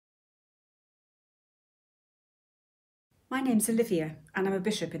My name's Olivia and I'm a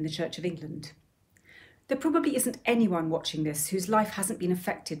bishop in the Church of England. There probably isn't anyone watching this whose life hasn't been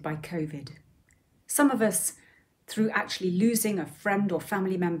affected by COVID. Some of us through actually losing a friend or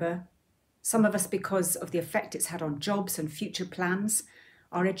family member, some of us because of the effect it's had on jobs and future plans,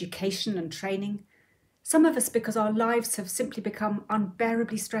 our education and training, some of us because our lives have simply become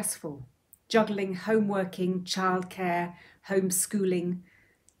unbearably stressful, juggling homeworking, childcare, homeschooling,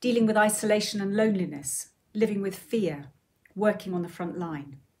 dealing with isolation and loneliness, living with fear, working on the front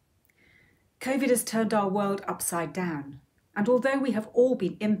line. COVID has turned our world upside down, and although we have all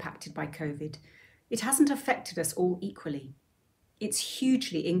been impacted by COVID, it hasn't affected us all equally. It's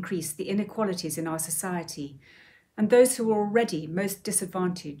hugely increased the inequalities in our society, and those who were already most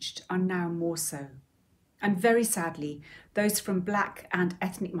disadvantaged are now more so. And very sadly, those from Black and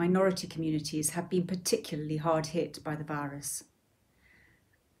ethnic minority communities have been particularly hard hit by the virus.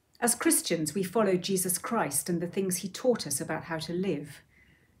 As Christians, we follow Jesus Christ and the things he taught us about how to live.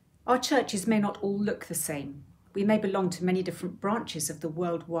 Our churches may not all look the same. We may belong to many different branches of the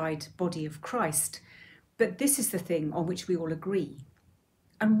worldwide body of Christ, but this is the thing on which we all agree.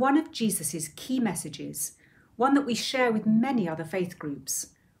 And one of Jesus's key messages, one that we share with many other faith groups,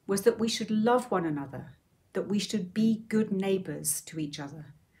 was that we should love one another, that we should be good neighbours to each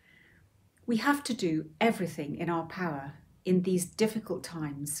other. We have to do everything in our power in these difficult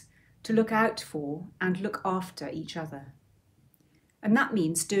times to look out for and look after each other. And that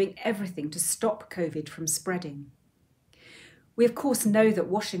means doing everything to stop COVID from spreading. We of course know that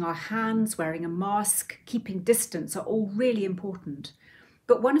washing our hands, wearing a mask, keeping distance are all really important.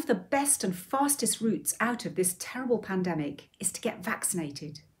 But one of the best and fastest routes out of this terrible pandemic is to get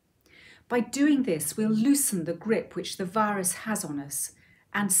vaccinated. By doing this, we'll loosen the grip which the virus has on us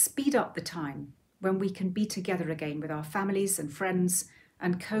and speed up the time when we can be together again with our families and friends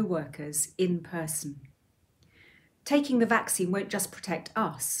and co-workers in person. Taking the vaccine won't just protect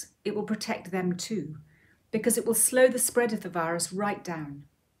us, it will protect them too, because it will slow the spread of the virus right down.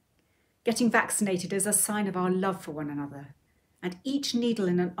 Getting vaccinated is a sign of our love for one another, and each needle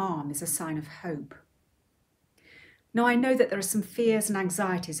in an arm is a sign of hope. Now, I know that there are some fears and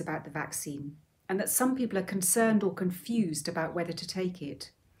anxieties about the vaccine, and that some people are concerned or confused about whether to take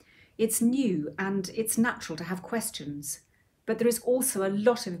it. It's new and it's natural to have questions, but there is also a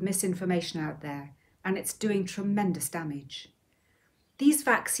lot of misinformation out there, and it's doing tremendous damage. These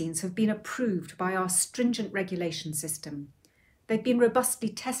vaccines have been approved by our stringent regulation system. They've been robustly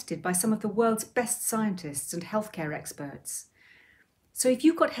tested by some of the world's best scientists and healthcare experts. So if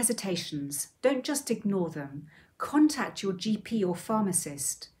you've got hesitations, don't just ignore them. Contact your GP or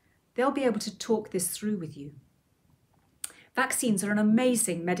pharmacist. They'll be able to talk this through with you. Vaccines are an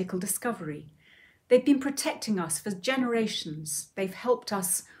amazing medical discovery. They've been protecting us for generations. They've helped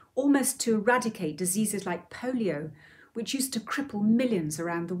us almost to eradicate diseases like polio, which used to cripple millions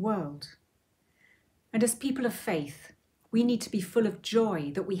around the world. And as people of faith, we need to be full of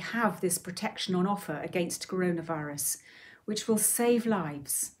joy that we have this protection on offer against coronavirus, which will save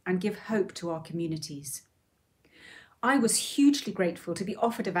lives and give hope to our communities. I was hugely grateful to be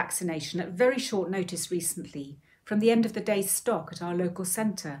offered a vaccination at very short notice recently from the end of the day's stock at our local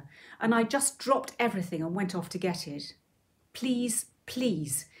centre, and I just dropped everything and went off to get it. Please,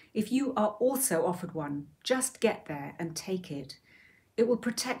 please, if you are also offered one, just get there and take it. It will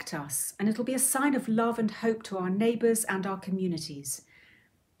protect us, and it'll be a sign of love and hope to our neighbours and our communities.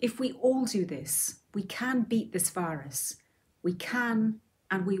 If we all do this, we can beat this virus. We can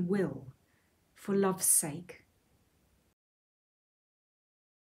and we will, for love's sake.